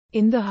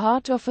In the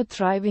heart of a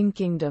thriving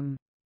kingdom,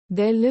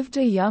 there lived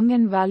a young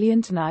and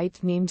valiant knight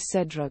named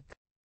Cedric.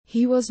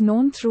 He was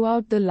known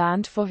throughout the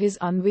land for his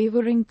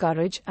unwavering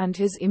courage and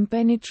his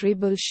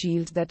impenetrable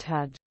shield that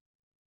had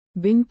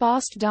been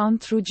passed down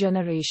through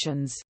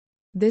generations.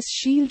 This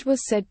shield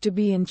was said to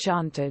be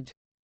enchanted,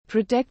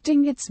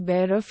 protecting its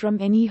bearer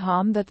from any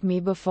harm that may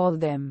befall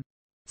them.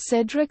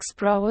 Cedric's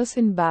prowess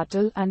in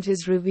battle and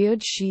his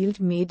revered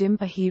shield made him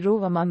a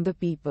hero among the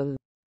people.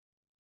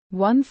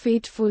 One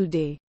fateful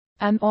day,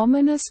 an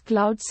ominous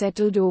cloud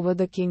settled over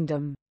the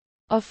kingdom.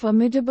 A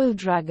formidable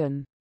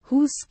dragon,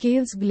 whose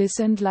scales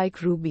glistened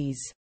like rubies,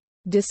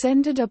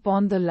 descended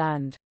upon the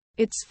land,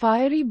 its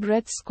fiery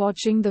breath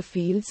scorching the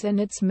fields and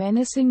its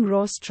menacing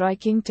roar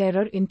striking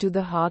terror into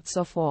the hearts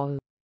of all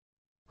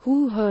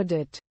who heard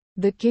it.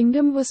 The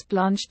kingdom was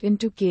plunged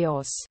into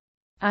chaos,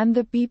 and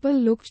the people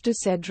looked to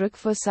Cedric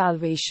for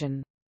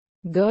salvation.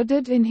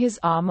 Girded in his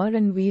armor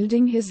and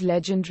wielding his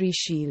legendary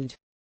shield,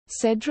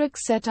 Cedric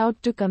set out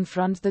to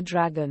confront the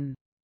dragon.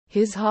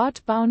 His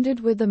heart pounded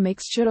with a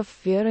mixture of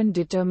fear and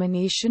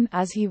determination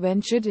as he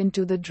ventured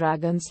into the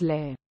dragon's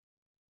lair.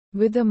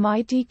 With a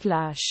mighty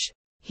clash,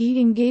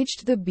 he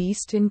engaged the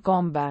beast in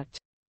combat,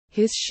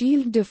 his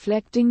shield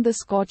deflecting the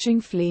scorching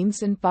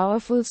flames and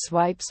powerful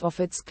swipes of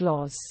its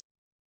claws.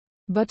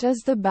 But as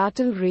the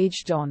battle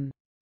raged on,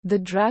 the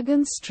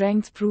dragon's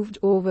strength proved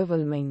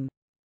overwhelming.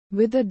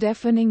 With a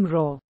deafening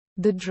roar,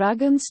 the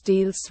dragon's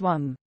tail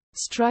swung,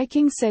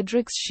 striking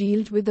Cedric's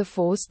shield with a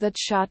force that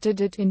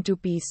shattered it into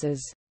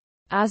pieces.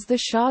 As the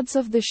shards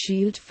of the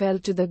shield fell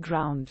to the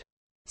ground,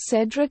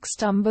 Cedric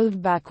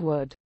stumbled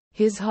backward,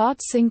 his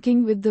heart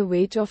sinking with the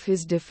weight of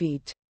his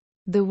defeat.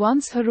 The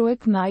once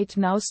heroic knight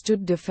now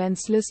stood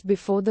defenseless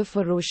before the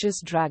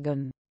ferocious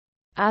dragon.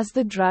 As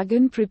the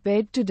dragon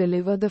prepared to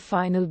deliver the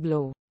final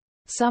blow,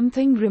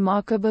 something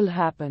remarkable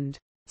happened.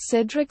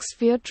 Cedric's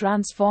fear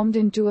transformed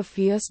into a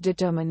fierce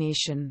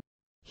determination.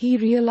 He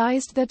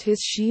realized that his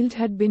shield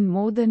had been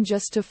more than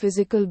just a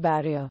physical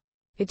barrier.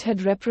 It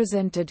had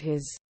represented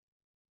his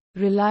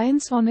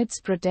reliance on its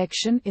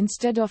protection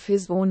instead of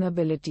his own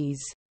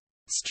abilities.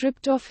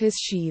 Stripped of his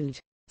shield,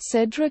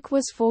 Cedric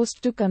was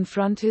forced to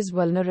confront his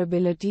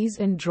vulnerabilities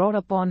and draw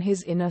upon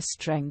his inner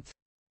strength.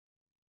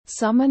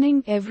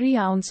 Summoning every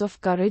ounce of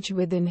courage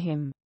within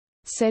him,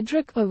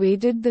 Cedric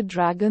evaded the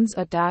dragon's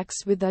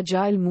attacks with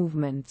agile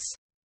movements.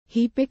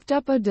 He picked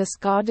up a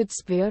discarded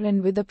spear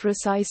and with a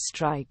precise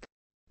strike,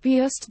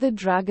 pierced the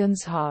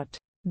dragon's heart.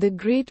 The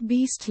great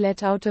beast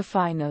let out a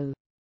final,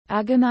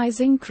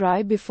 agonizing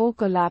cry before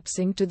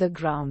collapsing to the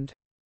ground.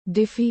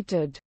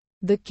 Defeated,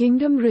 the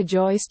kingdom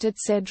rejoiced at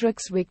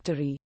Cedric's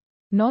victory,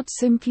 not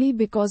simply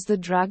because the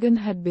dragon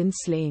had been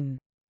slain,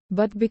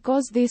 but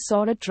because they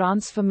saw a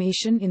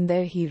transformation in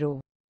their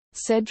hero.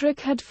 Cedric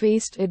had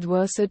faced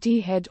adversity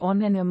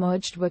head-on and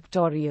emerged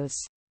victorious,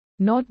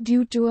 not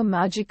due to a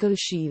magical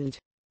shield,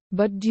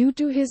 but due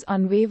to his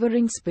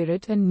unwavering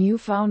spirit and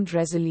newfound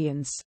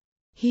resilience.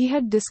 He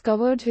had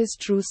discovered his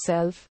true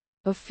self,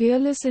 a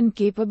fearless and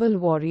capable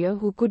warrior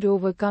who could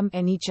overcome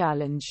any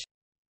challenge.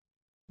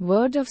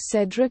 Word of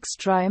Cedric's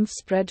triumph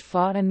spread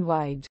far and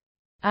wide,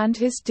 and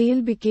his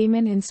tale became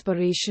an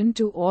inspiration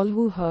to all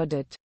who heard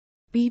it.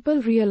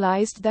 People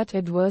realized that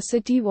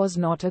adversity was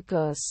not a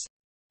curse,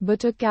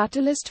 but a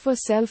catalyst for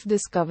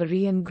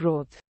self-discovery and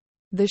growth.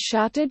 The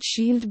shattered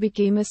shield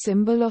became a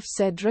symbol of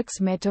Cedric's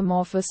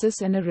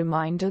metamorphosis and a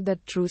reminder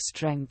that true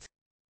strength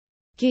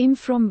came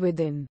from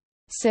within.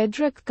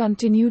 Cedric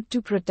continued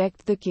to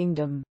protect the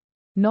kingdom,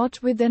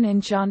 not with an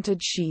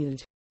enchanted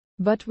shield,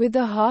 but with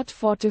a heart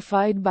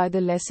fortified by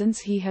the lessons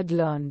he had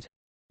learned.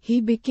 He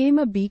became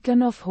a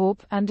beacon of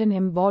hope and an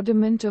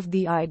embodiment of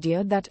the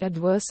idea that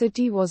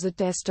adversity was a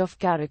test of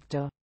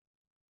character,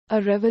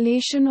 a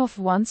revelation of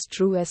one's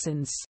true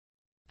essence.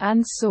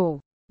 And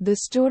so, the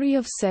story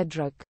of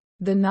Cedric,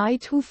 the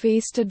knight who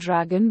faced a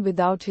dragon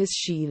without his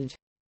shield,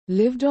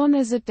 lived on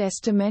as a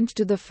testament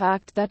to the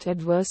fact that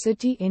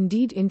adversity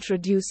indeed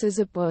introduces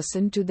a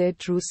person to their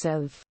true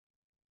self.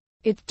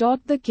 It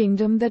taught the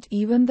kingdom that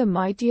even the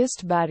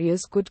mightiest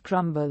barriers could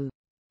crumble,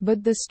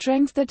 but the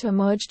strength that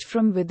emerged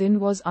from within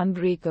was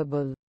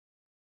unbreakable.